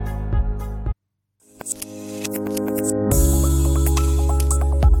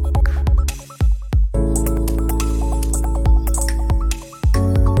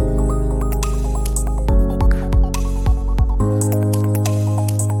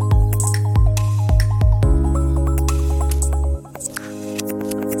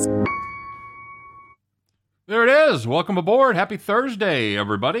is. Welcome aboard. Happy Thursday,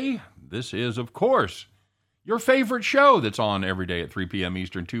 everybody. This is, of course, your favorite show that's on every day at 3 p.m.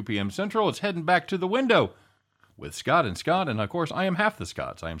 Eastern, 2 p.m. Central. It's Heading Back to the Window with Scott and Scott. And, of course, I am half the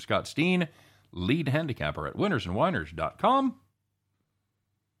Scotts. I am Scott Steen, lead handicapper at winnersandwhiners.com.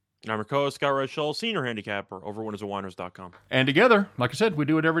 I'm your co-host, Scott Reichel, senior handicapper over winnersandwhiners.com. And together, like I said, we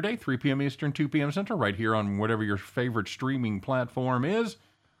do it every day, 3 p.m. Eastern, 2 p.m. Central, right here on whatever your favorite streaming platform is.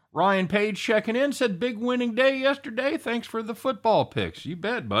 Ryan Page checking in, said big winning day yesterday. Thanks for the football picks. You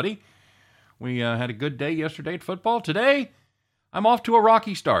bet, buddy. We had a good day yesterday at football. Today, I'm off to a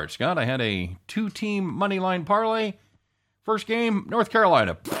rocky start, Scott. I had a two-team money line parlay. First game, North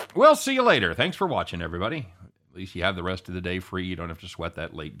Carolina. We'll see you later. Thanks for watching, everybody. At least you have the rest of the day free. You don't have to sweat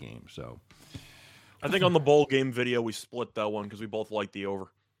that late game. So, I think on the bowl game video, we split that one because we both liked the over.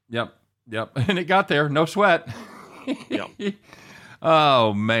 Yep. And it got there. No sweat. Yep.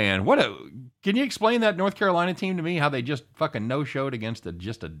 Oh, man. Can you explain that North Carolina team to me, how they just fucking no-showed against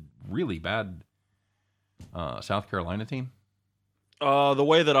just a really bad South Carolina team? The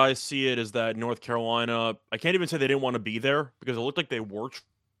way that I see it is that North Carolina, I can't even say they didn't want to be there because it looked like they were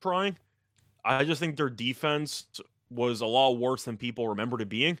trying. I just think their defense was a lot worse than people remembered it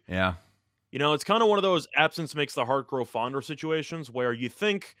being. Yeah. You know, it's kind of one of those absence makes the heart grow fonder situations where you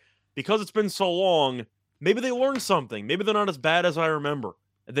think because it's been so long, maybe they learned something. Maybe they're not as bad as I remember.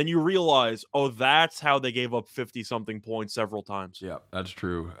 And then you realize, oh, that's how they gave up 50-something points several times. Yeah, that's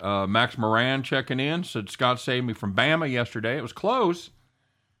true. Max Moran checking in, said Scott saved me from Bama yesterday. It was close,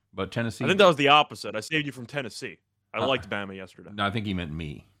 but Tennessee... I think that was the opposite. I saved you from Tennessee. I liked Bama yesterday. No, I think he meant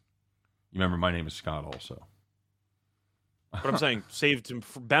me. You remember my name is Scott also. But I'm saying saved him.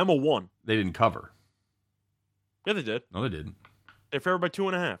 Bama won. They didn't cover. Yeah, they did. No, they didn't. They favored by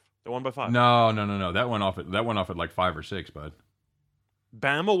 2.5. They won by 5. No. That went off at like 5 or 6, bud.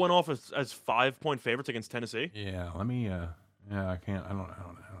 Bama went off as 5-point favorites against Tennessee. Yeah, let me. I can't. I don't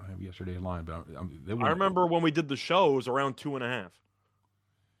have yesterday in line, but I remember when we did the show, it was around 2.5.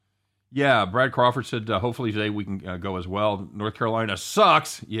 Yeah, Brad Crawford said hopefully today we can go as well. North Carolina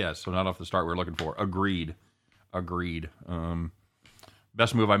sucks. Yes, so not off the start we're looking for. Agreed.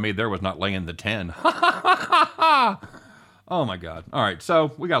 Best move I made there was not laying the 10. Oh my God. All right,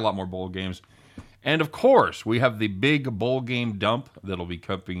 so we got a lot more bowl games. And of course, we have the big bowl game dump that'll be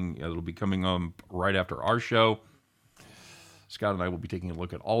coming on right after our show. Scott and I will be taking a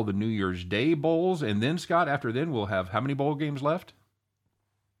look at all the New Year's Day bowls, and then Scott, after then we'll have how many bowl games left?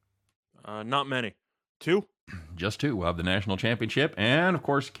 Not many. 2? Just 2. We'll have the national championship and of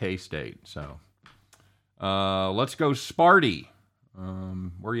course K-State. So let's go Sparty.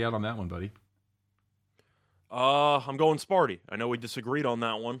 Where are you at on that one, buddy? I'm going Sparty. I know we disagreed on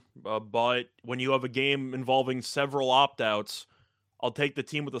that one, but when you have a game involving several opt-outs, I'll take the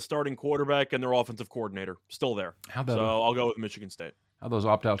team with the starting quarterback and their offensive coordinator. Still there. So I'll go with Michigan State. How'd those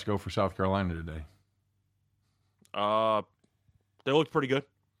opt-outs go for South Carolina today? They looked pretty good.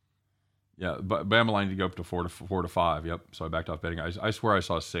 Yeah, but Bama line did go up to 4 to 5. Yep. So I backed off betting. I swear I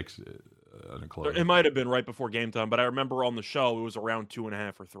saw 6 in a close. It might have been right before game time, but I remember on the show it was around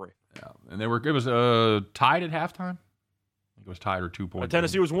 2.5 or 3. Yeah, and it was tied at halftime. I think it was tied or 2 points.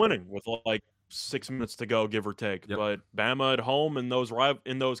 Tennessee was winning with like 6 minutes to go, give or take. Yep. But Bama at home in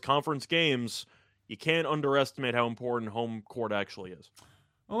those conference games, you can't underestimate how important home court actually is.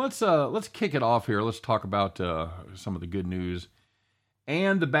 Well, let's kick it off here. Let's talk about some of the good news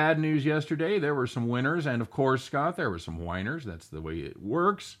and the bad news yesterday. There were some winners, and of course, Scott, there were some whiners. That's the way it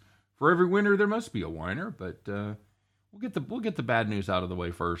works. For every winner, there must be a whiner. But we'll get the bad news out of the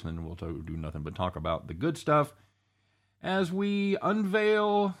way first, and then we'll do nothing but talk about the good stuff as we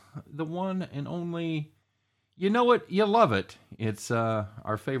unveil the one and only. You know it, you love it. It's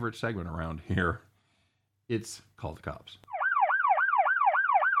our favorite segment around here. It's Call the Cops.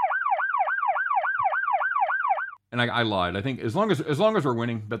 And I lied. I think as long as we're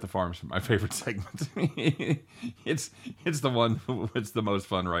winning, Bet the Farm's my favorite segment. It's the one. It's the most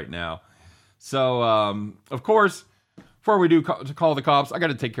fun right now. So of course, before we do call the cops, I got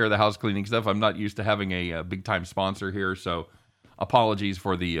to take care of the house cleaning stuff. I'm not used to having a big time sponsor here, so apologies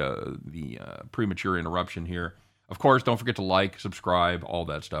for the premature interruption here. Of course, don't forget to like, subscribe, all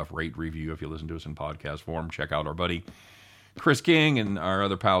that stuff. Rate, review if you listen to us in podcast form. Check out our buddy Chris King and our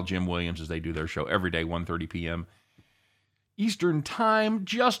other pal Jim Williams as they do their show every day, 1:30 p.m. Eastern Time,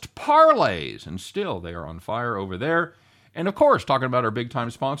 just parlays. And still, they are on fire over there. And of course, talking about our big time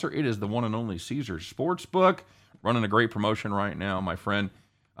sponsor, it is the one and only Caesars Sportsbook. Running a great promotion right now, my friend.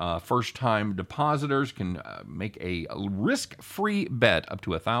 First time depositors can make a risk-free bet up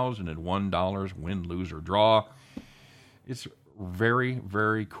to $1,001, win, lose, or draw. It's very,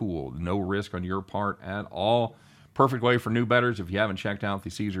 very cool. No risk on your part at all. perfect way for new bettors, if you haven't checked out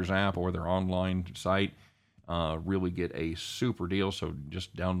the Caesars app or their online site, really get a super deal. So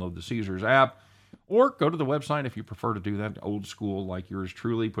just download the Caesars app or go to the website if you prefer to do that old school like yours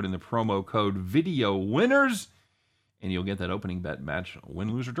truly. Put in the promo code Video Winners, and you'll get that opening bet match,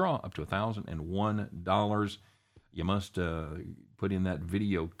 win, lose, or draw, up to $1,001. You must put in that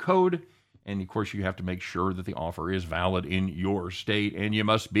video code, and of course you have to make sure that the offer is valid in your state, and you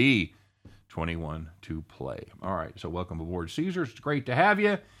must be 21 to play. All right, so welcome aboard Caesars. It's great to have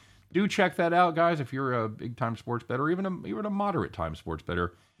you. Do check that out, guys. If you're a big-time sports bettor, or even a moderate-time sports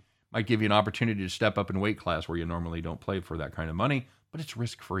bettor, might give you an opportunity to step up in weight class where you normally don't play for that kind of money, but it's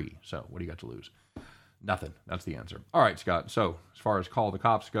risk-free. So what do you got to lose? Nothing. That's the answer. All right, Scott. So as far as call the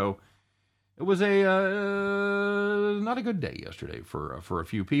cops go, it was not a good day yesterday for a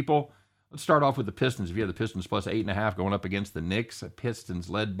few people. Let's start off with the Pistons. If you have the Pistons plus 8.5 going up against the Knicks, the Pistons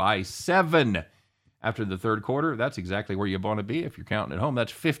led by 7 after the third quarter. That's exactly where you want to be if you're counting at home.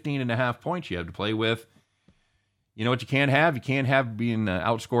 That's 15.5 points you have to play with. You know what you can't have? You can't have being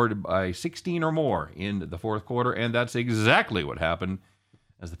outscored by 16 or more in the fourth quarter, and that's exactly what happened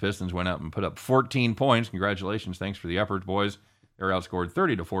as the Pistons went out and put up 14 points. Congratulations. Thanks for the efforts, boys. They're outscored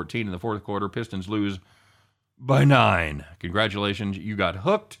 30-14 in the fourth quarter. Pistons lose by 9. Congratulations. You got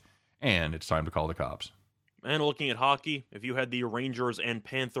hooked, and it's time to call the cops. And looking at hockey, if you had the Rangers and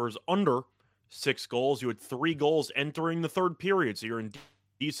Panthers under 6 goals, you had 3 goals entering the third period, so you're in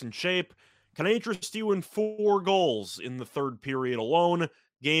decent shape. Can I interest you in 4 goals in the third period alone?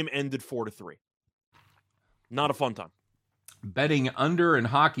 Game ended 4-3. Not a fun time. Betting under in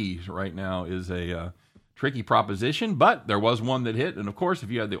hockey right now is a tricky proposition, but there was one that hit. And of course, if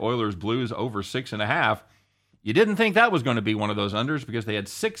you had the Oilers Blues over 6.5, you didn't think that was going to be one of those unders because they had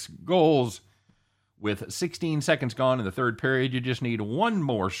 6 goals with 16 seconds gone in the third period. You just need one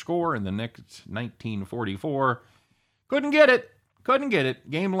more score in the next 1944. Couldn't get it.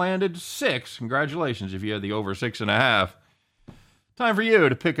 Game landed 6. Congratulations if you had the over 6.5. Time for you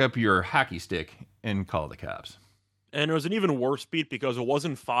to pick up your hockey stick and call the cops. And it was an even worse beat because it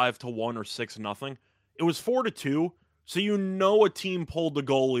wasn't 5-1 or 6-0. It was 4-2. So you know a team pulled the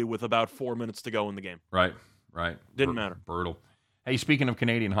goalie with about 4 minutes to go in the game. Right. Didn't matter. Brutal. Hey, speaking of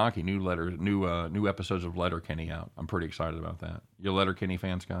Canadian hockey, new episodes of Letterkenny out. I'm pretty excited about that. You a Letterkenny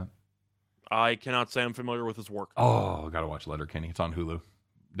fan, Scott? I cannot say I'm familiar with his work. Oh, gotta watch Letterkenny. It's on Hulu.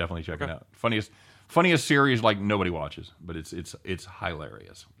 Definitely check it out. Funniest series like nobody watches, but it's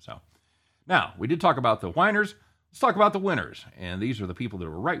hilarious. So now we did talk about the whiners. Let's talk about the winners. And these are the people that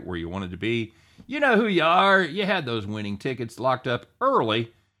were right where you wanted to be. You know who you are. You had those winning tickets locked up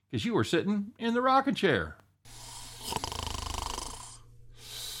early because you were sitting in the rocking chair.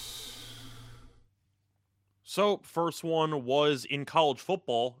 So, first one was in college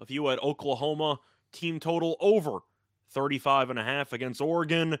football. If you had Oklahoma team total over 35.5 against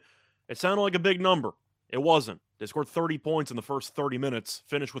Oregon, it sounded like a big number. It wasn't. They scored 30 points in the first 30 minutes,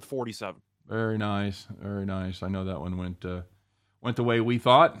 finished with 47. Very nice. I know that one went the way we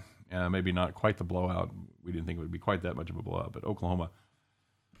thought. Maybe not quite the blowout. We didn't think it would be quite that much of a blowout, but Oklahoma,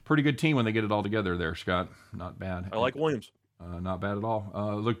 pretty good team when they get it all together there, Scott. Not bad. I like Williams. Not bad at all.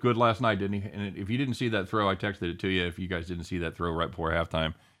 Looked good last night, didn't he? And if you didn't see that throw, I texted it to you. If you guys didn't see that throw right before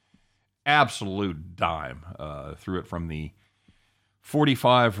halftime, absolute dime. Threw it from the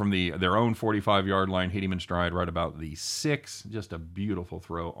 45, from their own 45-yard line, hit him in stride right about the 6. Just a beautiful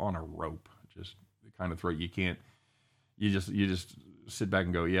throw on a rope. Just the kind of throw you just sit back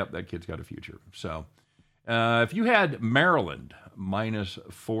and go, yep, that kid's got a future. So if you had Maryland minus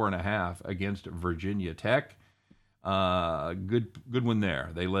 4.5 against Virginia Tech, good one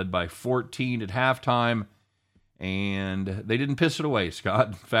there. They led by 14 at halftime, and they didn't piss it away, Scott.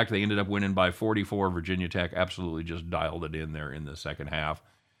 In fact, they ended up winning by 44. Virginia Tech absolutely just dialed it in there in the second half.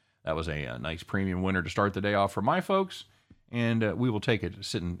 That was a nice premium winner to start the day off for my folks, and we will take it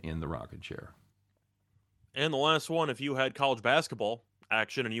sitting in the rocking chair. And the last one, if you had college basketball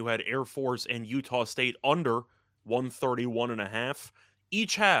action and you had Air Force and Utah State under 131.5,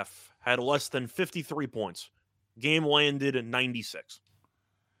 each half had less than 53 points. Game landed at 96.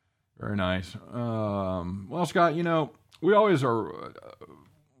 Very nice. Well, Scott, we always are.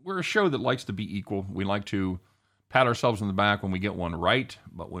 We're a show that likes to be equal. We like to pat ourselves on the back when we get one right,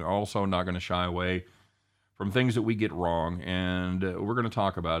 but we're also not going to shy away from things that we get wrong. And we're going to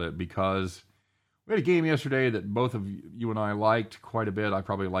talk about it because we had a game yesterday that both of you and I liked quite a bit. I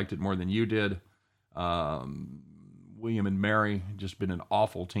probably liked it more than you did. William and Mary, just been an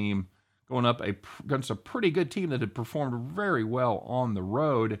awful team. Going up against a pretty good team that had performed very well on the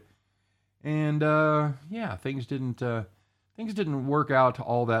road, and things didn't work out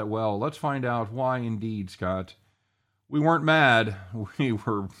all that well. Let's find out why, indeed, Scott. We weren't mad. We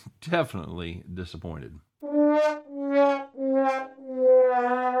were definitely disappointed.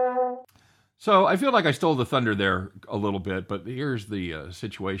 So I feel like I stole the thunder there a little bit, but here's the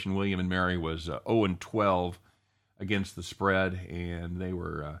situation. William and Mary was 0-12 against the spread, and they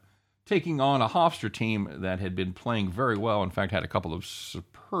were taking on a Hofstra team that had been playing very well. In fact, had a couple of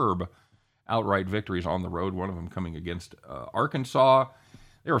superb outright victories on the road, one of them coming against Arkansas.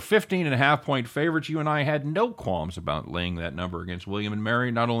 They were 15.5-point favorites. You and I had no qualms about laying that number against William and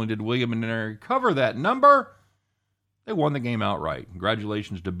Mary. Not only did William and Mary cover that number, they won the game outright.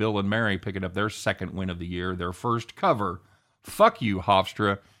 Congratulations to Bill and Mary picking up their second win of the year, their first cover. Fuck you,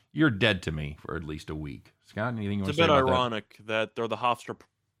 Hofstra. You're dead to me for at least a week. Scott, anything you want to say about that? It's a bit ironic that they're the Hofstra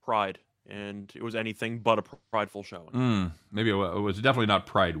Pride, and it was anything but a prideful showing. Maybe it was definitely not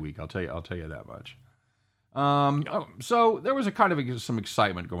Pride Week. I'll tell you that much. So there was a kind of some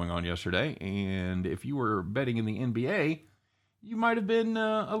excitement going on yesterday, and if you were betting in the NBA, you might have been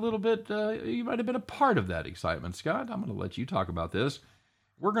you might have been a part of that excitement. Scott, I'm going to let you talk about this.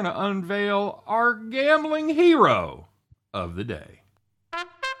 We're going to unveil our gambling hero of the day.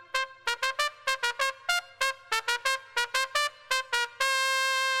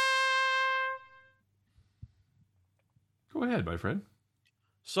 Go ahead, my friend.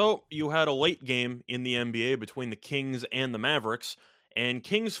 So you had a late game in the NBA between the Kings and the Mavericks, and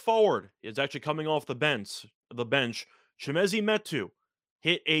Kings forward is actually coming off the bench. Chimezie Metu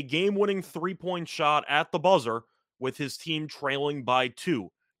hit a game-winning three-point shot at the buzzer with his team trailing by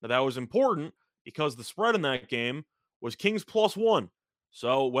 2. Now that was important because the spread in that game was Kings +1.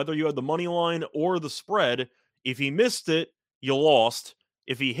 So whether you had the money line or the spread, if he missed it, you lost.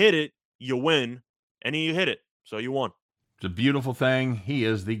 If he hit it, you win, and he hit it, so you won. It's a beautiful thing. He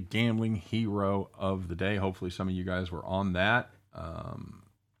is the gambling hero of the day. Hopefully some of you guys were on that.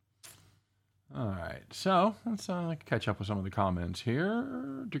 All right, so let's catch up with some of the comments here.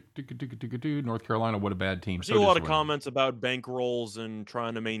 North Carolina, what a bad team. I see a lot of comments about bankrolls and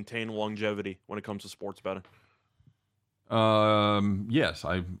trying to maintain longevity when it comes to sports betting. Yes,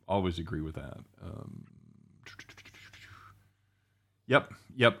 I always agree with that. Yep.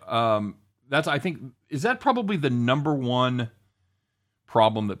 I think, is that probably the number one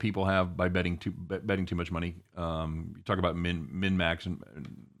problem that people have by betting too much money? You talk about min-max.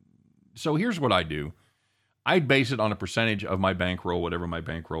 So here's what I do. I base it on a percentage of my bankroll, whatever my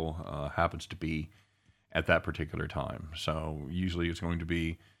bankroll happens to be at that particular time. So usually it's going to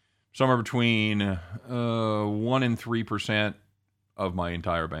be somewhere between 1% and 3% of my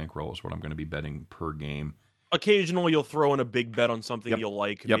entire bankroll is what I'm going to be betting per game. Occasionally, you'll throw in a big bet on something you'll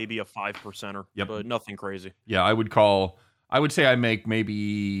like, maybe a 5%er, but nothing crazy. Yeah, I would say I make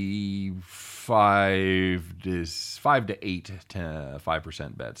maybe 5 to 8 to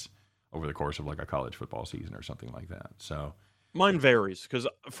 5% bets over the course of like a college football season or something like that. So mine varies because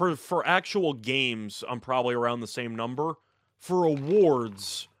for actual games, I'm probably around the same number. For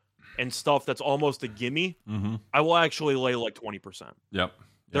awards and stuff that's almost a gimme, I will actually lay like 20%. Yep.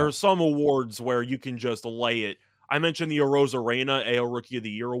 There are some awards where you can just lay it. I mentioned the Arozarena AL Rookie of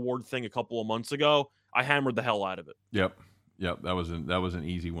the Year award thing a couple of months ago. I hammered the hell out of it. Yep. That was an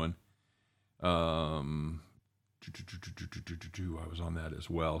easy one. I was on that as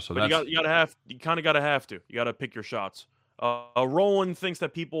well. So but you kind of gotta have to. You gotta pick your shots. Roland thinks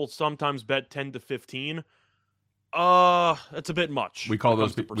that people sometimes bet 10 to 15. It's a bit much. We call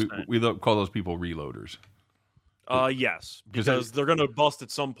those we call those people reloaders. Yes, because they're going to bust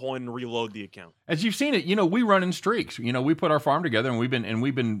at some point and reload the account. As you've seen it, we run in streaks. We put our farm together, and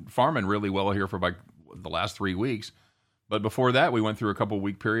we've been farming really well here for like the last 3 weeks. But before that, we went through a couple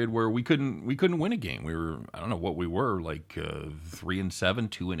week period where we couldn't win a game. We were, I don't know what we were, like 3-7,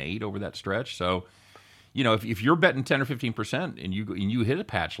 2-8 over that stretch. So, if you're betting 10 or 15% and you hit a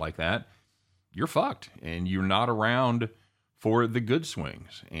patch like that, you're fucked, and you're not around for the good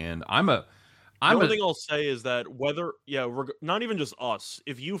swings. And the only thing I'll say is that not even just us,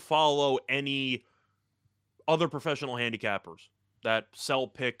 if you follow any other professional handicappers that sell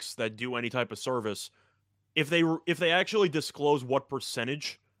picks, that do any type of service, if they actually disclose what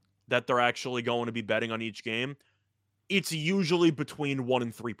percentage that they're actually going to be betting on each game, it's usually between 1%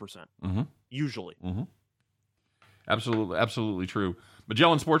 and 3%. Usually. Absolutely true.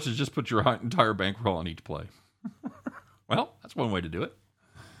 Magellan Sports has just put your entire bankroll on each play. Well, that's one way to do it.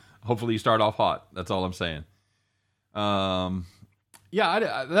 Hopefully you start off hot. That's all I'm saying. I'm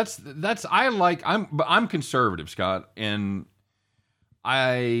conservative, Scott, and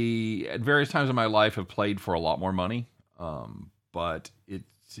I at various times in my life have played for a lot more money. But it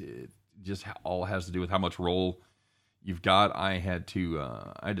just all has to do with how much roll you've got. I had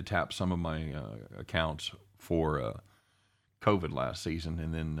to tap some of my accounts for COVID last season,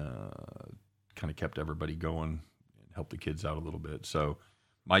 and then kind of kept everybody going and helped the kids out a little bit. So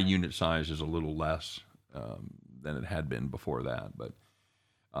my unit size is a little less than it had been before that. But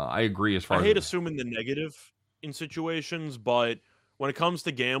I agree as far as... I hate assuming the negative in situations, but when it comes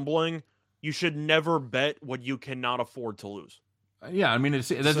to gambling, you should never bet what you cannot afford to lose. Yeah, I mean,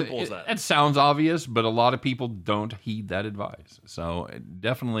 it sounds obvious, but a lot of people don't heed that advice. So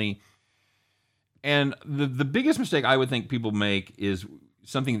definitely... And the biggest mistake I would think people make is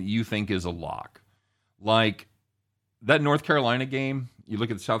something that you think is a lock. Like that North Carolina game, you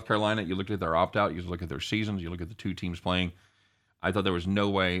look at South Carolina, you look at their opt-out, you look at their seasons, you look at the two teams playing. I thought there was no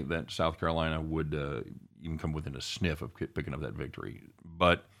way that South Carolina would even come within a sniff of picking up that victory.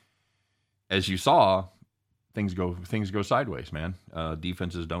 But as you saw, things go sideways, man.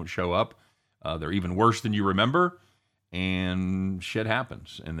 Defenses don't show up. They're even worse than you remember. And shit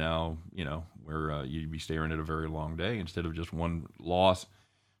happens, and now you'd be staring at a very long day instead of just one loss,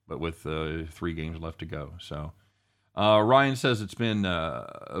 but with 3 games left to go. So Ryan says it's been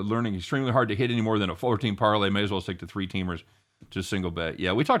learning extremely hard to hit any more than a 14 parlay. May as well stick to 3-teamers to single bet.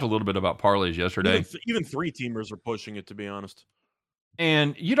 Yeah, we talked a little bit about parlays yesterday. Even 3-teamers are pushing it, to be honest.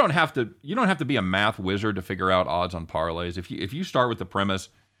 And you don't have to be a math wizard to figure out odds on parlays. If you start with the premise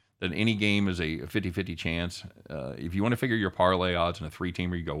that any game is a 50-50 chance. If you want to figure your parlay odds in a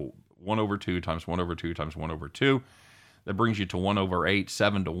 3-teamer, you go 1/2 times 1/2 times 1/2. That brings you to 1/8,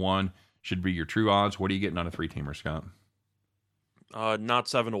 7-1 should be your true odds. What are you getting on a 3-teamer, Scott? Not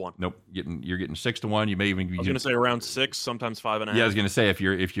 7-1. Nope. You're getting 6-1. You may even be... I was going to say around 6, sometimes 5.5. Yeah, I was going to say if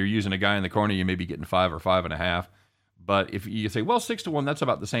you're using a guy in the corner, you may be getting 5 or 5.5. But if you say, well, 6-1, that's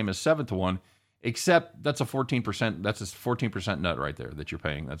about the same as 7-1. Except that's a 14%. That's a 14% nut right there that you're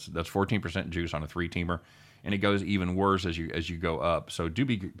paying. That's 14% juice on a 3-teamer, and it goes even worse as you go up. So do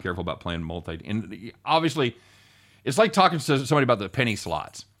be careful about playing multi. And obviously, it's like talking to somebody about the penny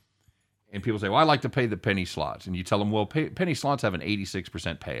slots, and people say, "Well, I like to pay the penny slots," and you tell them, "Well, penny slots have an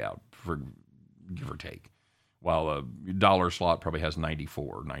 86% payout for give or take, while a dollar slot probably has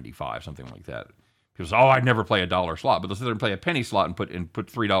 94, 95, something like that." People say, "Oh, I'd never play a dollar slot," but they'll sit there and play a penny slot and put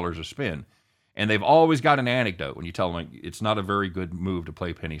 $3 a spin. And they've always got an anecdote when you tell them it's not a very good move to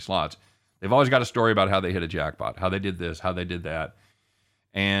play penny slots. They've always got a story about how they hit a jackpot, how they did this, how they did that.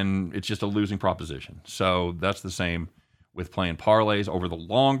 And it's just a losing proposition. So that's the same with playing parlays. Over the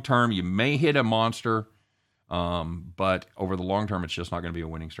long term, you may hit a monster, but over the long term, it's just not going to be a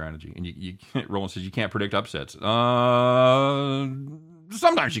winning strategy. And Roland says you can't predict upsets. Sometimes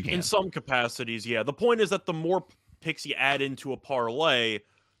you can. In some capacities, yeah. The point is that the more picks you add into a parlay,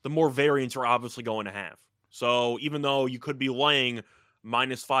 the more variance you're obviously going to have. So even though you could be laying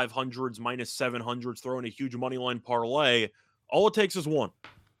minus 500s, minus 700s, throwing a huge money line parlay, all it takes is one.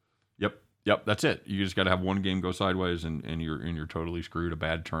 Yep, that's it. You just got to have one game go sideways, and you're totally screwed. A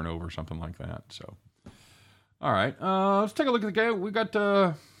bad turnover, something like that. So, all right, let's take a look at the game. We got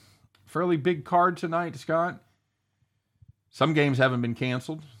a fairly big card tonight, Scott. Some games haven't been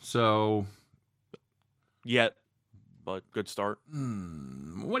canceled, so yet. But good start.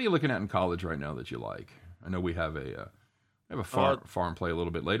 What are you looking at in college right now that you like? I know we have a farm play a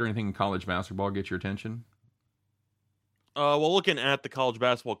little bit later. Anything in college basketball get your attention? Well, looking at the college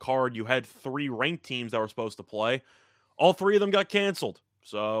basketball card, you had 3 ranked teams that were supposed to play. All 3 of them got canceled.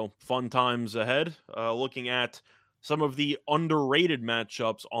 So fun times ahead. Looking at some of the underrated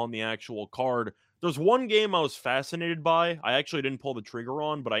matchups on the actual card. There's one game I was fascinated by. I actually didn't pull the trigger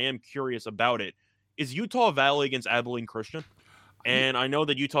on, but I am curious about it. Is Utah Valley against Abilene Christian? And I know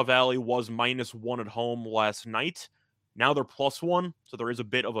that Utah Valley was -1 at home last night. Now they're +1, so there is a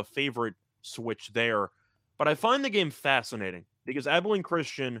bit of a favorite switch there. But I find the game fascinating because Abilene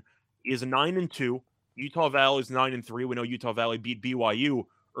Christian is 9-2. Utah Valley is 9-3. We know Utah Valley beat BYU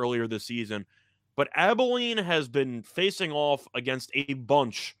earlier this season. But Abilene has been facing off against a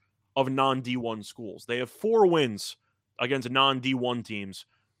bunch of non-D1 schools. They have 4 wins against non-D1 teams.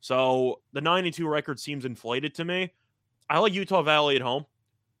 So the 9-2 record seems inflated to me. I like Utah Valley at home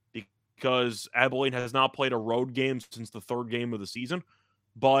because Abilene has not played a road game since the 3rd game of the season.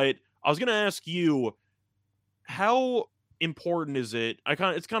 But I was going to ask you, how important is it?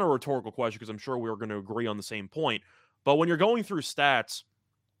 It's kind of a rhetorical question because I'm sure we're going to agree on the same point. But when you're going through stats,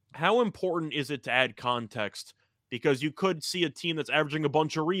 how important is it to add context? Because you could see a team that's averaging a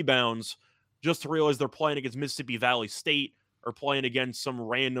bunch of rebounds just to realize they're playing against Mississippi Valley State or playing against some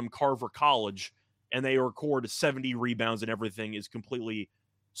random Carver College, and they record 70 rebounds and everything is completely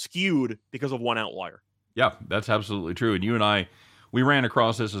skewed because of one outlier. Yeah, that's absolutely true. And you and I, we ran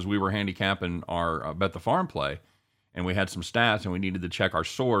across this as we were handicapping our Bet the Farm play, and we had some stats, and we needed to check our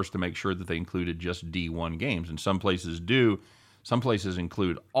source to make sure that they included just D1 games. And some places do, Some places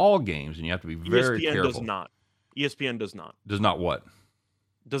include all games, and you have to be very ESPN careful. does not. ESPN does not. Does not what?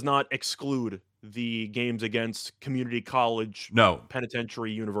 Does not exclude the games against community college, No.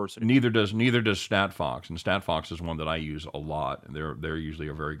 penitentiary, university. Neither does StatFox, and StatFox is one that I use a lot. They're usually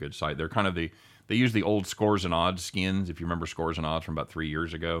a very good site. They're kind of they use the old Scores and Odds skins. If you remember Scores and Odds from about 3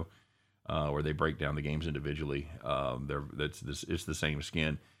 years ago, where they break down the games individually. It's the same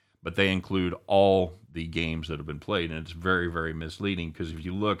skin, but they include all the games that have been played, and it's very, very misleading because if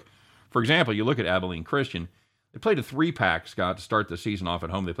you look, for example, you look at Abilene Christian, they played a 3-pack, Scott, to start the season off at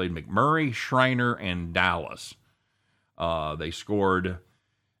home. They played McMurray, Shriner, and Dallas. They scored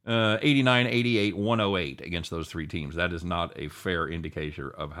 89, 88, 108 against those 3 teams. That is not a fair indicator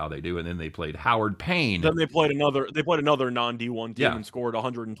of how they do. And then they played Howard Payne. Then they played another non D1 team and scored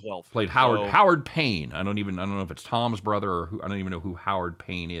 112. Played Howard Payne. I don't know if it's Tom's brother or who. I don't even know who Howard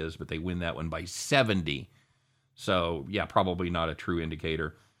Payne is, but they win that one by 70. So yeah, probably not a true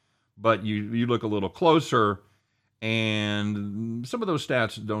indicator. But you look a little closer, and some of those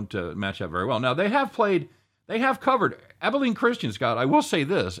stats don't match up very well. Now they have covered Abilene Christian, Scott. I will say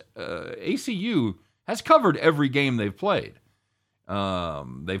this: ACU has covered every game they've played.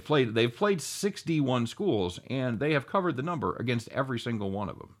 They've played 61 schools, and they have covered the number against every single one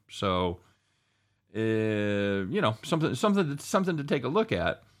of them. So, something to take a look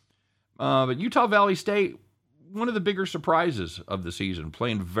at. But Utah Valley State, one of the bigger surprises of the season,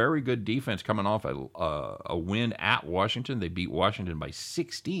 playing very good defense, coming off a win at Washington. They beat Washington by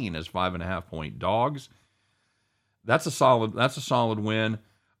 16 as 5.5-point dogs. That's a solid win.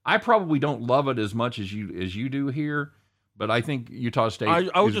 I probably don't love it as much as you do here, but I think Utah State.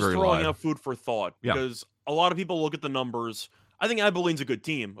 I was just throwing out food for thought because a lot of people look at the numbers. I think Abilene's a good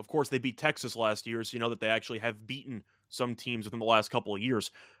team. Of course, they beat Texas last year, so you know that they actually have beaten some teams within the last couple of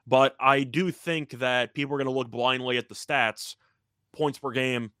years. But I do think that people are going to look blindly at the stats, points per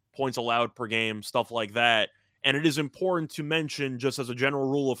game, points allowed per game, stuff like that. And it is important to mention, just as a general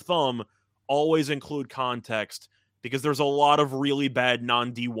rule of thumb, always include context, because there's a lot of really bad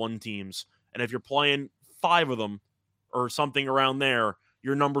non-D1 teams. And if you're playing 5 of them or something around there,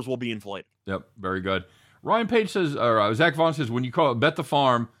 your numbers will be inflated. Yep, very good. Ryan Page says, or Zach Vaughn says, when you call it bet the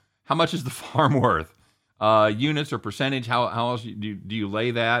farm, how much is the farm worth? Units or percentage, how else do you lay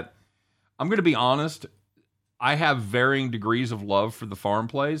that? I'm going to be honest. I have varying degrees of love for the farm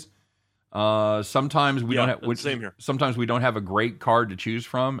plays. Sometimes we don't have. Same here. Sometimes we don't have a great card to choose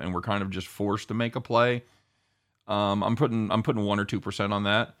from, and we're kind of just forced to make a play. I'm putting 1 or 2% on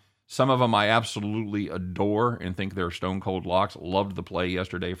that. Some of them I absolutely adore and think they're stone cold locks. Loved the play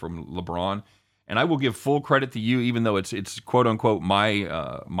yesterday from LeBron, and I will give full credit to you, even though it's quote unquote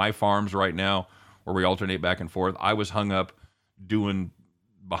my farms right now, where we alternate back and forth. I was hung up doing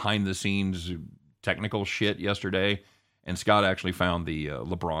behind the scenes technical shit yesterday, and Scott actually found the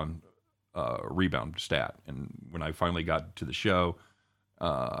LeBron rebound stat. And when I finally got to the show,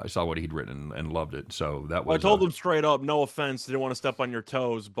 I saw what he'd written and loved it. So that was. I told him straight up, no offense, didn't want to step on your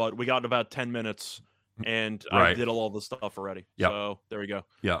toes, but we got about 10 minutes, and I did all the stuff already. Yep. So there we go.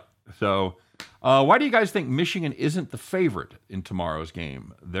 Yeah. So why do you guys think Michigan isn't the favorite in tomorrow's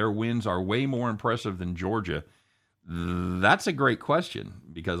game? Their wins are way more impressive than Georgia. That's a great question,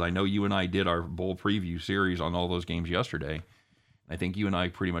 because I know you and I did our bowl preview series on all those games yesterday. I think you and I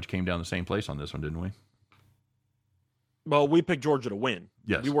pretty much came down the same place on this one, didn't we? Well, we picked Georgia to win.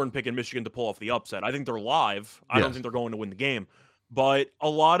 Yes. We weren't picking Michigan to pull off the upset. I think they're live. I don't think they're going to win the game. But a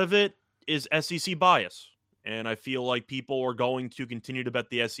lot of it is SEC bias. And I feel like people are going to continue to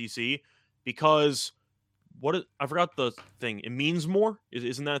bet the SEC because I forgot the thing. It means more.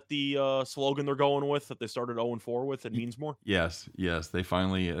 Isn't that the slogan they're going with that they started 0-4 with? It means more. Yes. They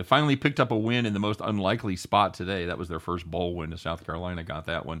finally picked up a win in the most unlikely spot today. That was their first bowl win to South Carolina. Got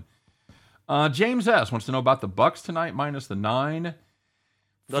that one. James S. wants to know about the Bucks tonight minus the 9.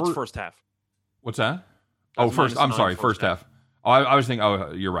 That's first half. What's that? That's first. I'm sorry, first half. Oh, I was thinking.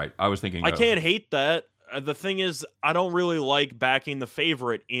 Oh, you're right. I was thinking. I can't hate that. The thing is, I don't really like backing the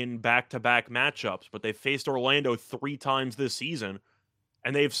favorite in back-to-back matchups, but they faced Orlando 3 times this season,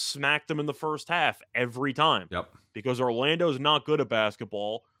 and they've smacked them in the first half every time. Yep. Because Orlando's not good at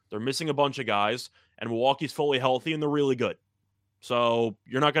basketball. They're missing a bunch of guys, and Milwaukee's fully healthy, and they're really good. So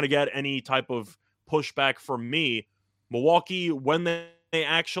you're not going to get any type of pushback from me. Milwaukee, when they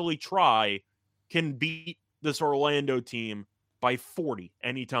actually try, can beat this Orlando team by 40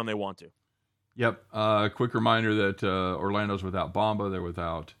 anytime they want to. Yep. Quick reminder that Orlando's without Bamba. They're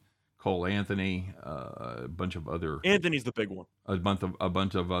without Cole Anthony. A bunch of other. Anthony's the big one. A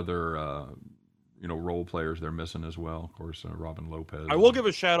bunch of other role players they're missing as well. Of course, Robin Lopez. I will give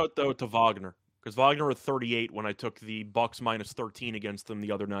a shout out though to Wagner. because Wagner at 38 when I took the Bucks minus 13 against them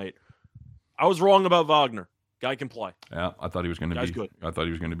the other night. I was wrong about Wagner. Guy can play. Yeah, I thought he was going to be good. I thought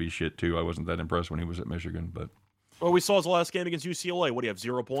he was going to be shit too. I wasn't that impressed when he was at Michigan, but well, we saw his last game against UCLA. What do you have?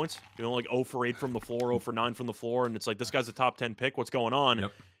 0 points? You know, like 0 for 8 from the floor, 0 for 9 from the floor, and it's like, this guy's a top 10 pick. What's going on?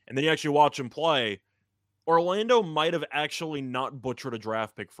 Yep. And then you actually watch him play. Orlando might have actually not butchered a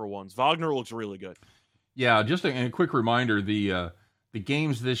draft pick for once. Wagner looks really good. Yeah, just a quick reminder: the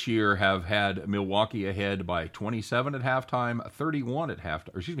games this year have had Milwaukee ahead by 27 at halftime, 31 at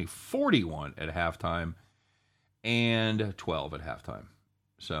halftime, or excuse me, 41 at halftime, and 12 at halftime.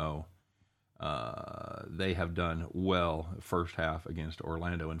 So they have done well first half against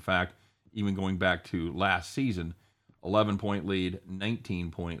Orlando. In fact, even going back to last season, 11-point lead,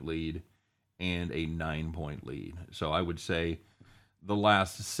 19-point lead, and a 9-point lead. So I would say the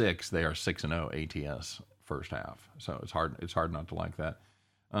last 6, they are 6-0 ATS first half. So it's hard not to like that.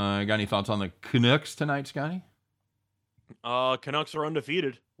 Got any thoughts on the Canucks tonight, Scotty? Canucks are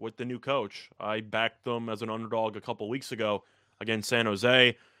undefeated with the new coach. I backed them as an underdog a couple weeks ago against San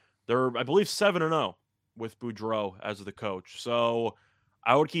Jose. They're, I believe, 7-0 with Boudreau as the coach. So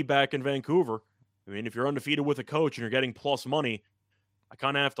I would keep backing Vancouver. I mean, if you're undefeated with a coach and you're getting plus money, I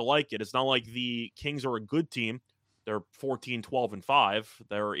kind of have to like it. It's not like the Kings are a good team. They're 14, 12, and 5.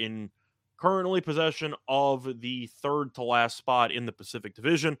 They're in currently possession of the third to last spot in the Pacific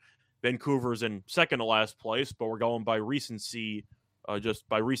Division. Vancouver's in second to last place, but we're going by recency, just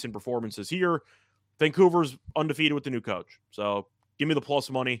by recent performances here. Vancouver's undefeated with the new coach. So give me the plus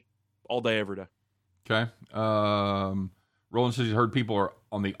money all day, every day. Okay. Roland says he's heard people are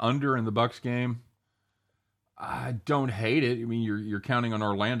on the under in the Bucks game. I don't hate it. I mean, you're counting on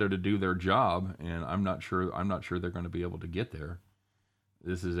Orlando to do their job, and I'm not sure they're going to be able to get there.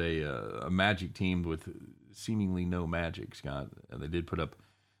 This is a Magic team with seemingly no magic, Scott. They did put up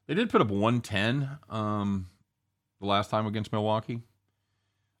 110 the last time against Milwaukee.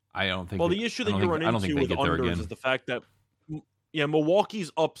 I don't think. Well, the issue that you run into with unders is the fact that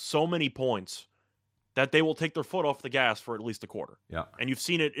Milwaukee's up so many points that they will take their foot off the gas for at least a quarter. Yeah, and you've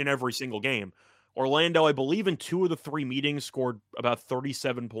seen it in every single game. Orlando, I believe, in 2 of the 3 meetings, scored about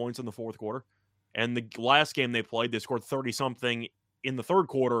 37 points in the fourth quarter. And the last game they played, they scored 30-something in the third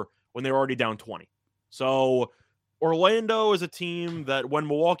quarter when they were already down 20. So Orlando is a team that when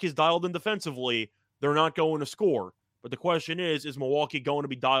Milwaukee's dialed in defensively, they're not going to score. But the question is Milwaukee going to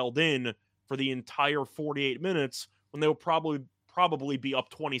be dialed in for the entire 48 minutes when they'll probably be up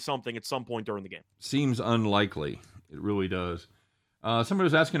 20-something at some point during the game? Seems unlikely. It really does. Somebody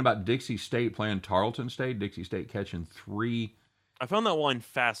was asking about Dixie State playing Tarleton State. Dixie State catching 3. I found that line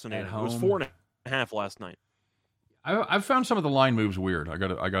fascinating. It was 4.5 last night. I've found some of the line moves weird. I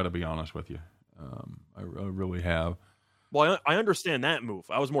gotta be honest with you. I really have. Well, I understand that move.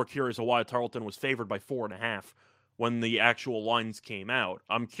 I was more curious of why Tarleton was favored by 4.5 when the actual lines came out.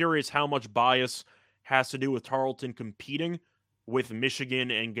 I'm curious how much bias has to do with Tarleton competing with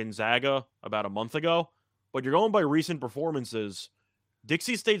Michigan and Gonzaga about a month ago. But you're going by recent performances.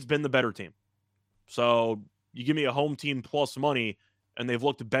 Dixie State's been the better team. So you give me a home team plus money, and they've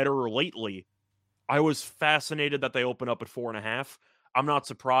looked better lately. I was fascinated that they opened up at 4.5. I'm not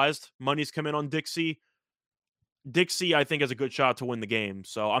surprised. Money's come in on Dixie. Dixie, I think, has a good shot to win the game.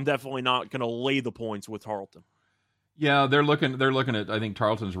 So I'm definitely not going to lay the points with Tarleton. Yeah, they're looking at, I think,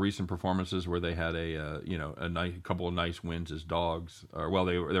 Tarleton's recent performances where they had a couple of nice wins as dogs.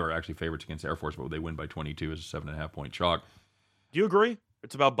 They were actually favorites against Air Force, but they win by 22 as a 7.5-point chalk. Do you agree?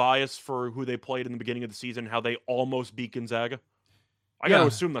 It's about bias for who they played in the beginning of the season, how they almost beat Gonzaga. I got to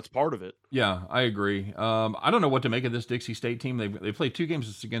assume that's part of it. Yeah, I agree. I don't know what to make of this Dixie State team. They played 2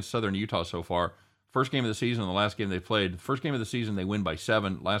 games against Southern Utah so far. First game of the season and the last game they played. First game of the season they win by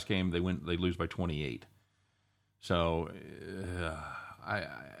 7. Last game they lose by 28. So I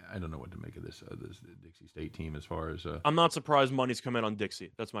don't know what to make of this Dixie State team as far as. I'm not surprised money's come in on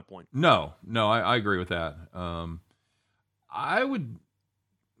Dixie. That's my point. No, I agree with that. I would.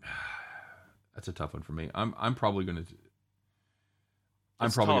 That's a tough one for me. I'm probably going to.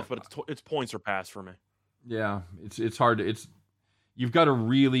 It's tough, but it's points or pass for me. Yeah, it's hard. You've got to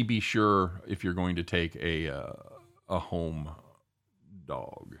really be sure if you're going to take a home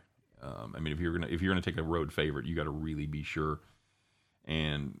dog. I mean, if you're gonna take a road favorite, you got to really be sure.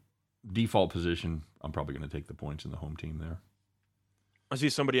 And default position, I'm probably going to take the points in the home team there. I see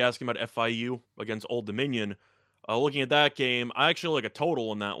somebody asking about FIU against Old Dominion. Looking at that game, I actually like a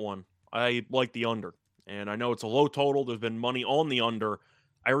total in that one. I like the under, and I know it's a low total. There's been money on the under.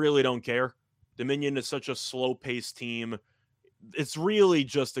 I really don't care. Dominion is such a slow-paced team. It's really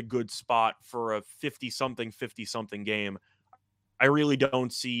just a good spot for a 50-something game. I really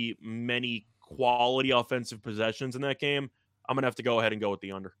don't see many quality offensive possessions in that game, I'm going to have to go ahead and go with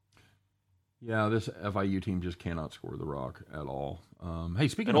the under. Yeah, this FIU team just cannot score the rock at all. Hey,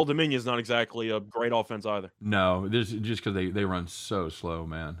 speaking And of Old Dominion is not exactly a great offense either. no, this is just because they run so slow,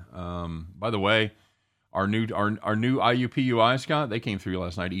 man. By the way, our new IUPUI, Scott, they came through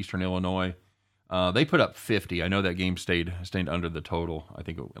last night, Eastern Illinois. They put up 50. I know that game stayed under the total. I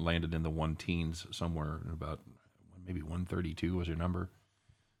think it landed in the one teens somewhere, about maybe 132 was your number.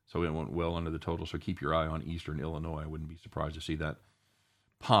 So it went well under the total. So keep your eye on Eastern Illinois. I wouldn't be surprised to see that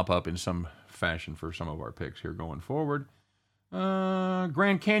pop up in some fashion for some of our picks here going forward.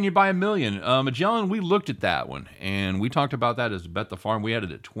 Grand Canyon by 1 million. Magellan, we looked at that one, and we talked about that as Bet the Farm. We had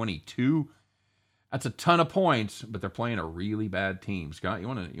it at 22. That's a ton of points, but they're playing a really bad team. Scott, you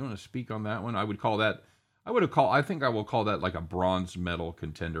want to speak on that one? I think I will call that like a bronze medal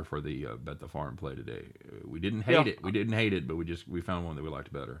contender for the Bet the Farm play today. We didn't hate it. We didn't hate it, but we found one that we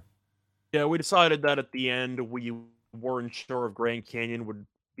liked better. Yeah, we decided that at the end we weren't sure if Grand Canyon would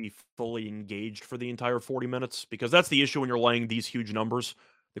be fully engaged for the entire 40 minutes, because that's the issue when you're laying these huge numbers.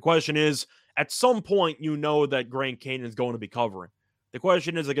 The question is, at some point, you know that Grand Canyon is going to be covering. The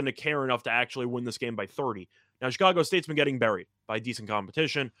question is, are they going to care enough to actually win this game by 30? Now, Chicago State's been getting buried by decent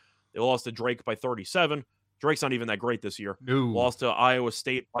competition. They lost to Drake by 37. Drake's not even that great this year. No. Lost to Iowa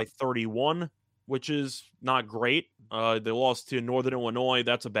State by 31, which is not great. They lost to Northern Illinois.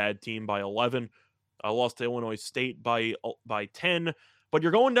 That's a bad team, by 11. Lost to Illinois State by 10. But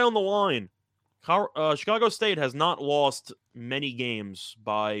you're going down the line. Chicago State has not lost many games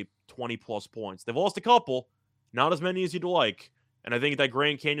by 20-plus points. They've lost a couple, not as many as you'd like. And I think that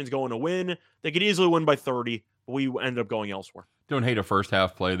Grand Canyon's going to win. They could easily win by 30, but we ended up going elsewhere. Don't hate a first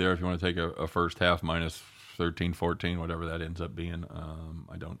half play there if you want to take a first half minus 13, 14, whatever that ends up being.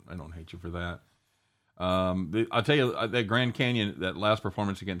 I don't hate you for that. I'll tell you, that Grand Canyon, that last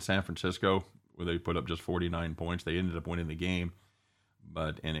performance against San Francisco, where they put up just 49 points, they ended up winning the game,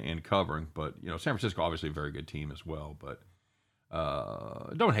 but and covering. But San Francisco obviously a very good team as well. But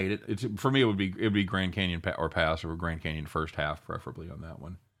don't hate it. For me, it would be Grand Canyon or pass, or Grand Canyon first half, preferably on that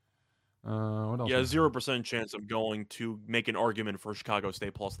one. What else? Yeah, 0% chance I'm going to make an argument for Chicago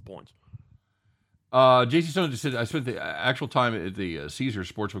State plus the points. JC Stone just said, I spent the actual time at the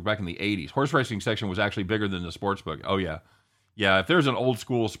Caesars Sportsbook back in the 80s. Horse racing section was actually bigger than the sportsbook. Oh, yeah. Yeah, if there's an old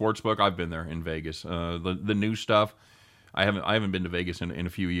school sportsbook, I've been there in Vegas. The new stuff, I haven't been to Vegas in a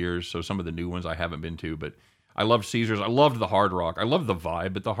few years, so some of the new ones I haven't been to, but I loved Caesars. I loved the Hard Rock. I loved the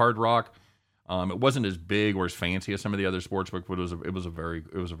vibe at the Hard Rock. It wasn't as big or as fancy as some of the other sportsbooks, but it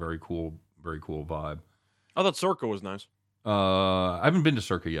was a very cool vibe. I thought Circa was nice. I haven't been to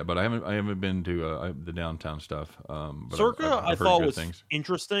Circa yet, but I haven't been to the downtown stuff. But Circa, I've I thought was things.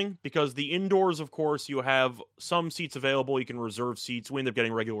 interesting because the indoors, of course, you have some seats available. You can reserve seats. We end up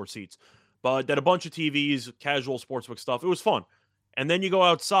getting regular seats, but that a bunch of TVs, casual sportsbook stuff. It was fun, and then you go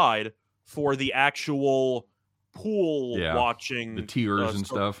outside for the actual pool watching, the tiers and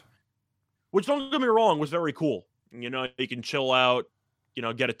stuff. Which, don't get me wrong, was very cool. You can chill out,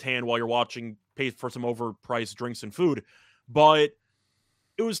 get a tan while you're watching, pay for some overpriced drinks and food. But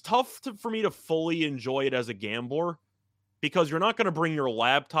it was tough for me to fully enjoy it as a gambler because you're not going to bring your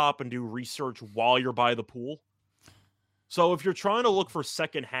laptop and do research while you're by the pool. So if you're trying to look for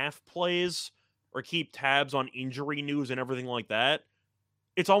second half plays or keep tabs on injury news and everything like that,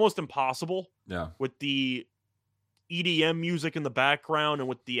 it's almost impossible. Yeah. With the EDM music in the background and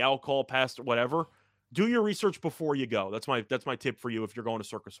with the alcohol past or whatever, do your research before you go. That's my tip for you if you're going to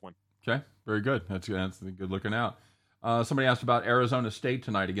Circa Swim. Okay, very good. That's good looking out. Somebody asked about Arizona State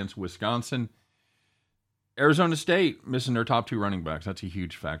tonight against Wisconsin. Arizona State missing their top two running backs. That's a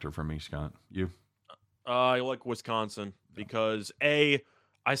huge factor for me, Scott. You? I like Wisconsin because I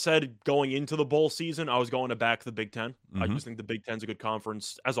said going into the bowl season, I was going to back the Big Ten. I just think the Big Ten's a good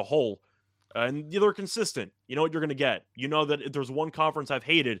conference as a whole. And they're consistent. You know what you're going to get. You know that if there's one conference I've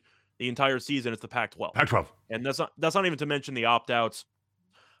hated the entire season, it's the Pac-12. Pac-12. And that's not even to mention the opt-outs.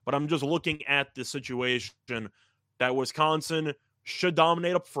 But I'm just looking at the situation that Wisconsin should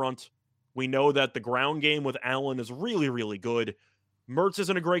dominate up front. We know that the ground game with Allen is really, really good. Mertz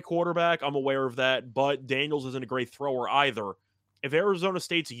isn't a great quarterback. I'm aware of that. But Daniels isn't a great thrower either. If Arizona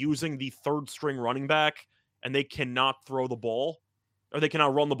State's using the third-string running back and they cannot throw the ball, or they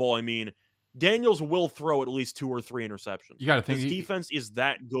cannot run the ball, I mean, Daniels will throw at least 2 or 3 interceptions. You got to think his defense is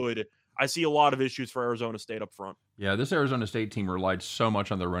that good. I see a lot of issues for Arizona State up front. Yeah, this Arizona State team relied so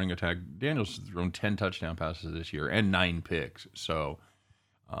much on their running attack. Daniels has thrown 10 touchdown passes this year and 9 picks. So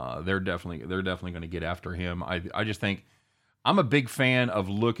they're definitely going to get after him. I just think I'm a big fan of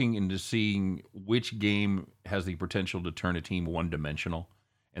looking into seeing which game has the potential to turn a team one-dimensional.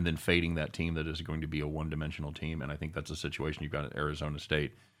 and then fading that team that is going to be a one-dimensional team. And I think that's a situation you've got at Arizona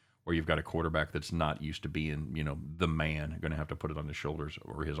State, where you've got a quarterback that's not used to being, the man, going to have to put it on his shoulders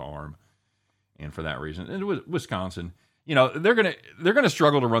or his arm. And for that reason, and Wisconsin, they're gonna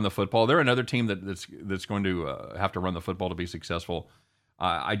struggle to run the football. They're another team that's going to have to run the football to be successful.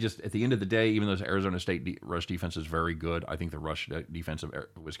 I just, at the end of the day, even though Arizona State rush defense is very good, I think the rush defense of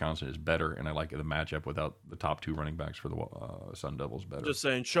Wisconsin is better, and I like the matchup without the top 2 running backs for the Sun Devils better. Just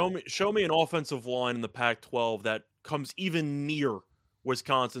saying, show me an offensive line in the Pac-12 that comes even near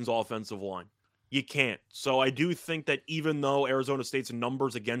Wisconsin's offensive line. You can't. So I do think that even though Arizona State's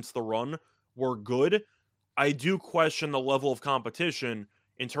numbers against the run were good, I do question the level of competition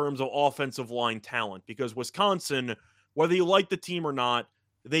in terms of offensive line talent, because Wisconsin, whether you like the team or not,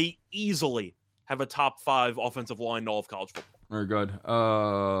 they easily have a top 5 offensive line in all of college football. Very good.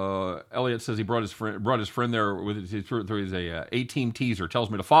 Elliot says he brought his friend there with through his 8-team teaser.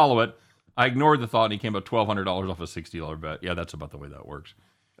 Tells me to follow it. I ignored the thought, and he came up $1,200 off a $60 bet. Yeah, that's about the way that works.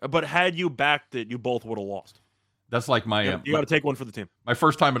 But had you backed it, you both would have lost. That's like my... you got to take one for the team. My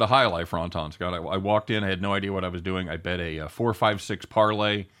first time at a high life, Fronton, Scott. I walked in. I had no idea what I was doing. I bet a 4-5-6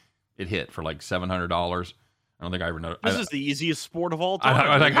 parlay. It hit for like $700. I don't think I ever know. This is the easiest sport of all time.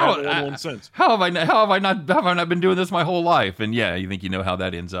 I was like, how have I not been doing this my whole life? And yeah, you think you know how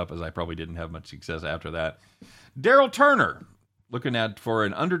that ends up, as I probably didn't have much success after that. Daryl Turner, looking for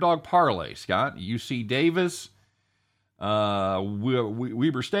an underdog parlay, Scott. UC Davis,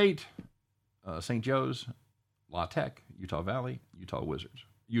 Weber State, St. Joe's, La Tech, Utah Valley, Utah Wizards.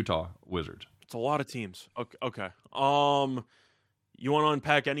 It's a lot of teams. Okay. You want to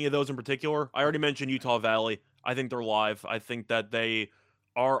unpack any of those in particular? I already mentioned Utah Valley. I think they're live. I think that they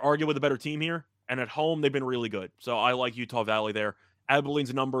are arguably the better team here, and at home they've been really good. So I like Utah Valley there.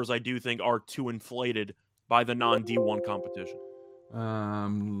 Abilene's numbers, I do think, are too inflated by the non-D1 competition.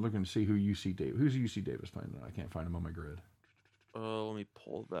 Looking to see who's UC Davis playing. I can't find him on my grid. Let me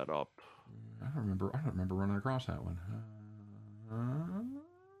pull that up. I don't remember running across that one.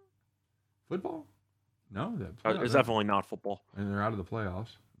 Football? No, it's definitely not football. And they're out of the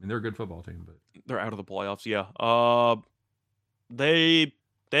playoffs. I mean, they're a good football team, but they're out of the playoffs. Yeah. They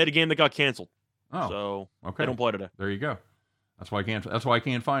had a game that got canceled. Oh, so okay. They don't play today. There you go. That's why I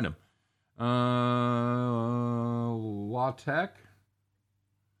can't find them. La Tech.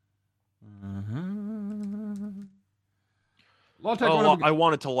 La Tech. I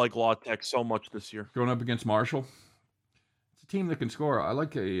wanted to like La Tech so much this year. Going up against Marshall. It's a team that can score. I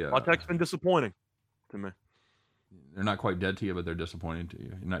like La Tech's been disappointing to me. They're not quite dead to you, but they're disappointing to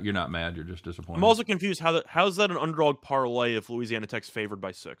you. You're not mad. You're just disappointed. I'm also confused. How's that an underdog parlay if Louisiana Tech's favored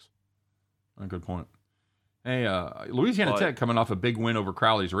by 6? A good point. Hey, Louisiana Tech coming off a big win over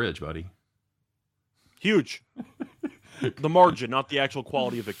Crowley's Ridge, buddy. Huge. The margin, not the actual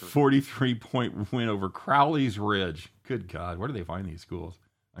quality of victory. 43-point win over Crowley's Ridge. Good God, where do they find these schools?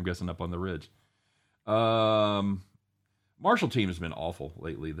 I'm guessing up on the ridge. Marshall team has been awful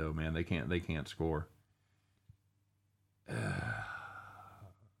lately, though. Man, they can't score. I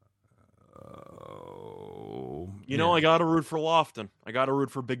gotta root for Lofton. I gotta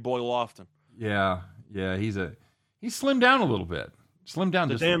root for Big Boy Lofton. Yeah, he's slimmed down a little bit. Slimmed down.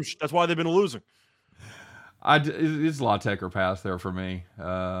 That's why they've been losing. It's La Tech or pass there for me. Who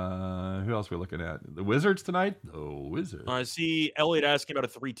else are we looking at? The Wizards tonight? The Wizards. I see Elliot asking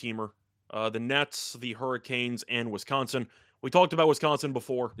about a 3-teamer. The Nets, the Hurricanes, and Wisconsin. We talked about Wisconsin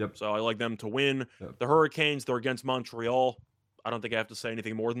before, so I like them to win. Yep. The Hurricanes, they're against Montreal. I don't think I have to say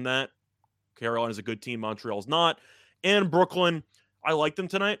anything more than that. Carolina's a good team. Montreal's not. And Brooklyn, I like them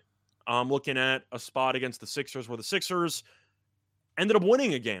tonight. I'm looking at a spot against the Sixers where the Sixers ended up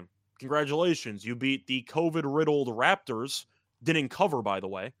winning a game. Congratulations. You beat the COVID-riddled Raptors. Didn't cover, by the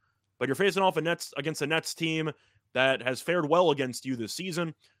way. But you're facing off against a Nets team that has fared well against you this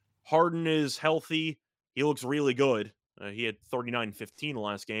season. Harden is healthy. He looks really good. He had 39-15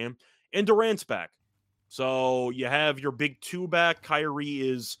 last game. And Durant's back. So you have your big 2 back. Kyrie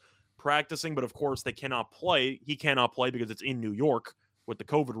is practicing, but of course they cannot play. He cannot play because it's in New York with the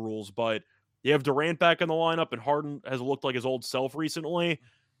COVID rules. But you have Durant back in the lineup, and Harden has looked like his old self recently.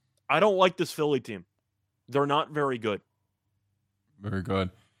 I don't like this Philly team. They're not very good. Very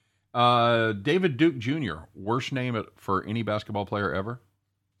good. David Duke Jr., worst name for any basketball player ever?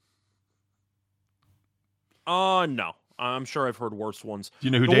 No. I'm sure I've heard worse ones. Do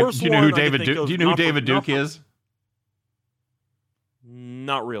you know who David Duke is?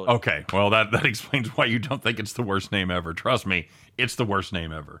 Not really. Okay, well that explains why you don't think it's the worst name ever. Trust me, it's the worst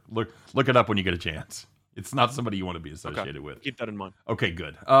name ever. Look it up when you get a chance. It's not somebody you want to be associated with. Keep that in mind. Okay,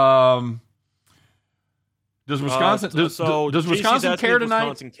 good. Does Wisconsin does JC's Wisconsin asking care if tonight?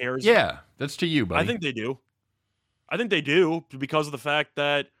 Wisconsin cares. Yeah, that's to you, buddy. I think they do. I think they do because of the fact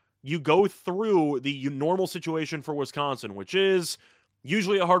that you go through the normal situation for Wisconsin, which is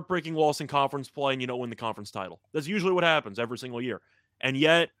usually a heartbreaking loss in conference play and you don't win the conference title. That's usually what happens every single year. And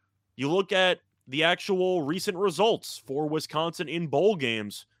yet, you look at the actual recent results for Wisconsin in bowl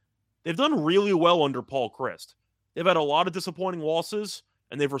games, they've done really well under Paul Chryst. They've had a lot of disappointing losses,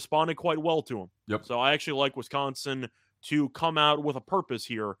 and they've responded quite well to them. Yep. So I actually like Wisconsin to come out with a purpose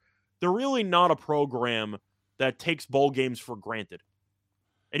here. They're really not a program that takes bowl games for granted.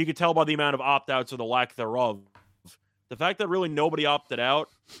 And you can tell by the amount of opt-outs or the lack thereof. The fact that really nobody opted out,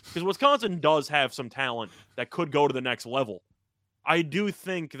 because Wisconsin does have some talent that could go to the next level. I do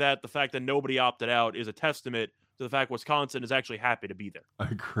think that the fact that nobody opted out is a testament to the fact Wisconsin is actually happy to be there. I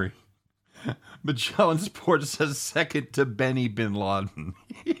agree. Magellan Sports says second to Benny Bin Laden.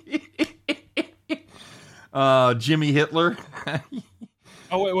 Jimmy Hitler.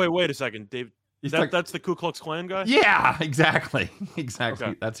 Oh, wait a second, Dave. That's the Ku Klux Klan guy? Yeah, exactly.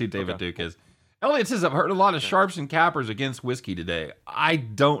 Okay. That's who David Duke is. Elliot says, I've heard a lot of sharps and cappers against whiskey today. I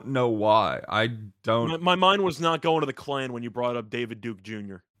don't know why. My mind was not going to the Klan when you brought up David Duke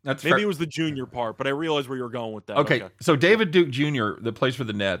Jr. Maybe it was the junior part, but I realized where you were going with that. Okay. So David Duke Jr., that plays for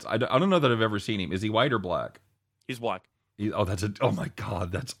the Nets, I don't know that I've ever seen him. Is he white or black? He's black. Oh my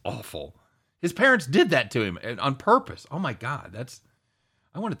God, that's awful. His parents did that to him on purpose. Oh my God,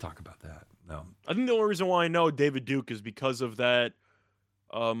 I want to talk about that. No. I think the only reason why I know David Duke is because of that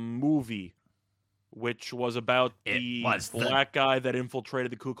movie, which was about the black guy that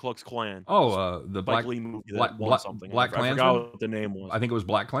infiltrated the Ku Klux Klan. Oh, the Black Lee movie that won something. Black Klansman? I forgot what the name was. I think it was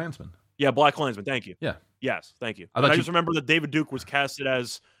Black Klansman. Yeah, Black Klansman. Thank you. Yeah. Yes, thank you. I just remember that David Duke was casted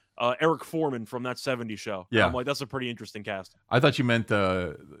as Eric Foreman from that 70s show. Yeah. I'm like, that's a pretty interesting cast. I thought you meant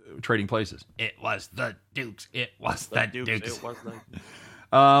Trading Places. It was the Dukes. It was the Dukes. It was the...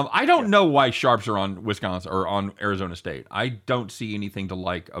 I don't know why sharps are on Wisconsin or on Arizona State. I don't see anything to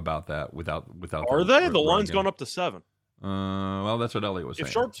like about that without. Are they? The line's gone up to 7. Well, that's what Elliot was saying.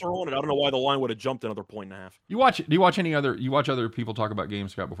 If sharps are on it, I don't know why the line would have jumped another point and a half. Do you watch other people talk about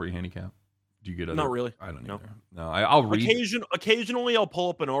games, Scott, before you handicap? Do you get other? Not really. I don't either. No, I'll read. Occasionally, I'll pull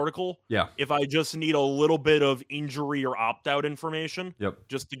up an article. Yeah. If I just need a little bit of injury or opt-out information. Yep.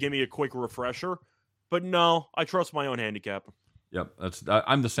 Just to give me a quick refresher. But no, I trust my own handicap. Yep,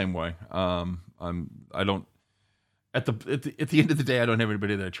 I'm the same way. I don't at the end of the day, I don't have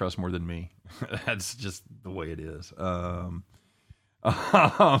anybody that I trust more than me. That's just the way it is.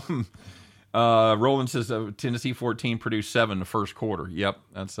 Roland says Tennessee 14, Purdue 7 the first quarter. Yep,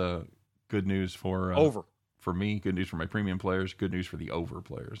 that's good news for over for me. Good news for my premium players. Good news for the over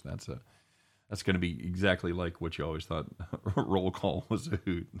players. That's going to be exactly like what you always thought. Roll call was a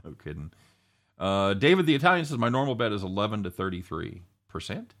hoot. No kidding. David the Italian says my normal bet is 11 to 33%.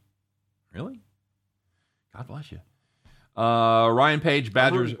 Really? God bless you. Ryan Page,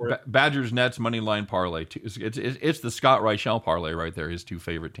 Badgers Nets money line parlay. It's the Scott Reichel parlay right there. His two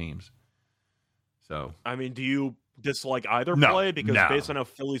favorite teams. So I mean, do you dislike either play? Because based on how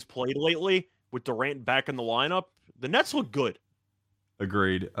Philly's played lately, with Durant back in the lineup, the Nets look good.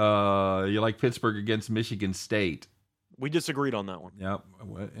 Agreed. You like Pittsburgh against Michigan State? We disagreed on that one. Yep.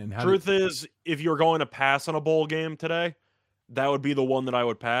 And truth is, if you're going to pass on a bowl game today, that would be the one that I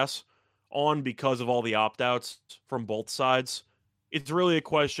would pass on because of all the opt-outs from both sides. It's really a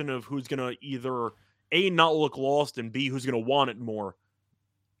question of who's going to either A, not look lost, and B, who's going to want it more.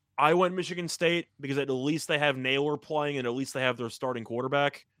 I went Michigan State because at least they have Naylor playing and at least they have their starting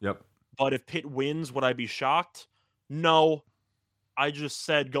quarterback. Yep. But if Pitt wins, would I be shocked? No. I just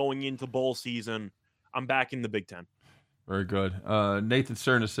said going into bowl season, I'm back in the Big Ten. Very good. Nathan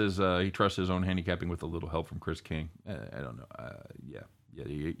Cerna says he trusts his own handicapping with a little help from Chris King. I don't know.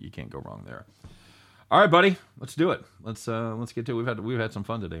 You can't go wrong there. All right, buddy, let's do it. Let's get to it. We've had some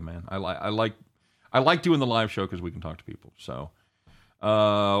fun today, man. I like doing the live show because we can talk to people. So,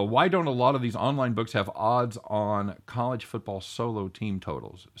 why don't a lot of these online books have odds on college football solo team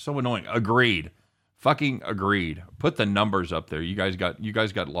totals? So annoying. Agreed. Fucking agreed. Put the numbers up there. You guys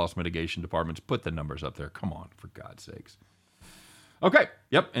got loss mitigation departments. Put the numbers up there. Come on, for God's sakes. Okay.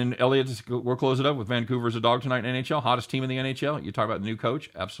 Yep. And Elliot, we'll close it up with Vancouver's a dog tonight in NHL. Hottest team in the NHL. You talk about the new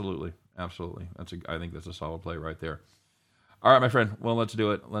coach. Absolutely. I think that's a solid play right there. All right, my friend. Well, let's do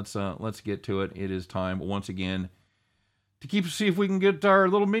it. Let's get to it. It is time once again to see if we can get our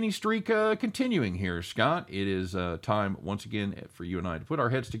little mini streak continuing here, Scott. It is time once again for you and I to put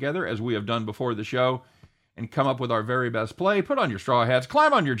our heads together as we have done before the show and come up with our very best play. Put on your straw hats,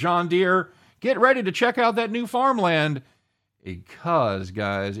 climb on your John Deere, get ready to check out that new farmland. because,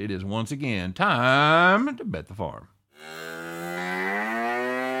 guys, it is once again time to bet the farm.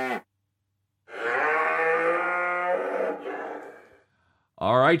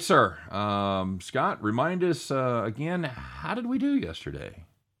 All right, sir. Scott, remind us again, how did we do yesterday?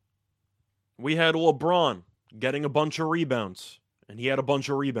 We had LeBron getting a bunch of rebounds, and he had a bunch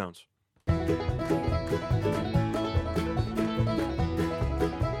of rebounds.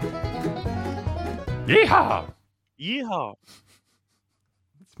 Yeehaw! Yeehaw!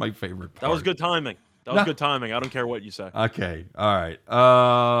 That's my favorite part. That was good timing. That was good timing. I don't care what you say. Okay. All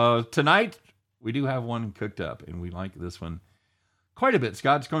right. Tonight, we do have one cooked up, and we like this one quite a bit.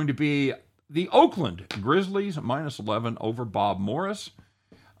 Scott, it's going to be the Oakland Grizzlies minus 11 over Bob Morris.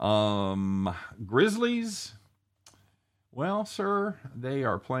 Grizzlies, well, sir, they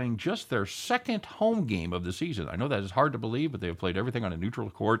are playing just their second home game of the season. I know that is hard to believe, but they have played everything on a neutral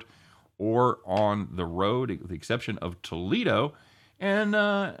court or on the road, with the exception of Toledo. And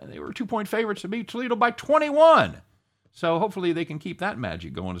they were 2-point favorites to beat Toledo by 21. So hopefully they can keep that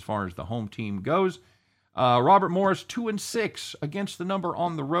magic going as far as the home team goes. Robert Morris, 2-6 against the number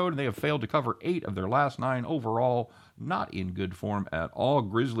on the road. They have failed to cover 8 of their last 9 overall. Not in good form at all.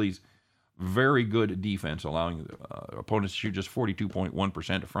 Grizzlies, very good defense, allowing opponents to shoot just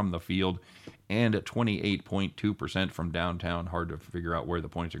 42.1% from the field and at 28.2% from downtown. Hard to figure out where the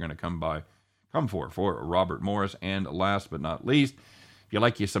points are going to come for Robert Morris. And last but not least, if you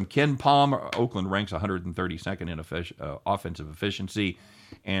like some Ken Palm, Oakland ranks 132nd in offensive efficiency,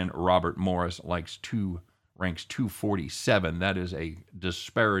 and Robert Morris ranks 247. That is a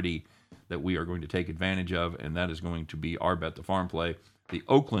disparity that we are going to take advantage of, and that is going to be our bet the farm play. The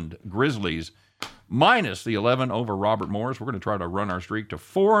Oakland Grizzlies minus the 11 over Robert Morris. We're going to try to run our streak to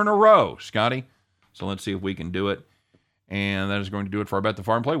 4 in a row, Scotty. So let's see if we can do it. And that is going to do it for our bet the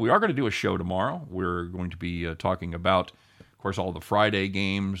farm play. We are going to do a show tomorrow. We're going to be talking about, of course, all the Friday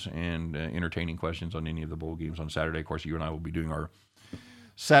games and entertaining questions on any of the bowl games on Saturday. Of course, you and I will be doing our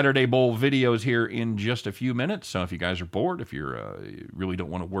Saturday Bowl videos here in just a few minutes. So if you guys are bored, if you really don't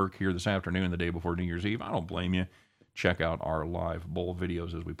want to work here this afternoon, the day before New Year's Eve, I don't blame you. Check out our live Bowl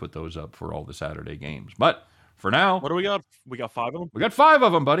videos as we put those up for all the Saturday games. But for now, what do we got? We got 5 of them? We got 5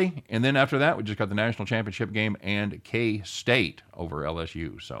 of them, buddy. And then after that, we just got the national championship game and K-State over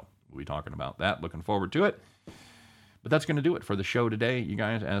LSU. So we'll be talking about that. Looking forward to it. But that's going to do it for the show today. You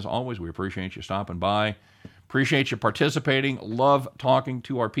guys, as always, we appreciate you stopping by. Appreciate you participating. Love talking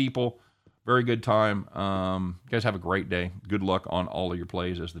to our people. Very good time. You guys have a great day. Good luck on all of your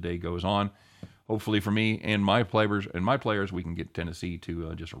plays as the day goes on. Hopefully for me and my players, we can get Tennessee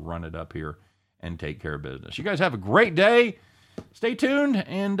to just run it up here and take care of business. You guys have a great day. Stay tuned,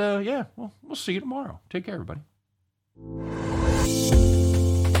 and we'll see you tomorrow. Take care, everybody.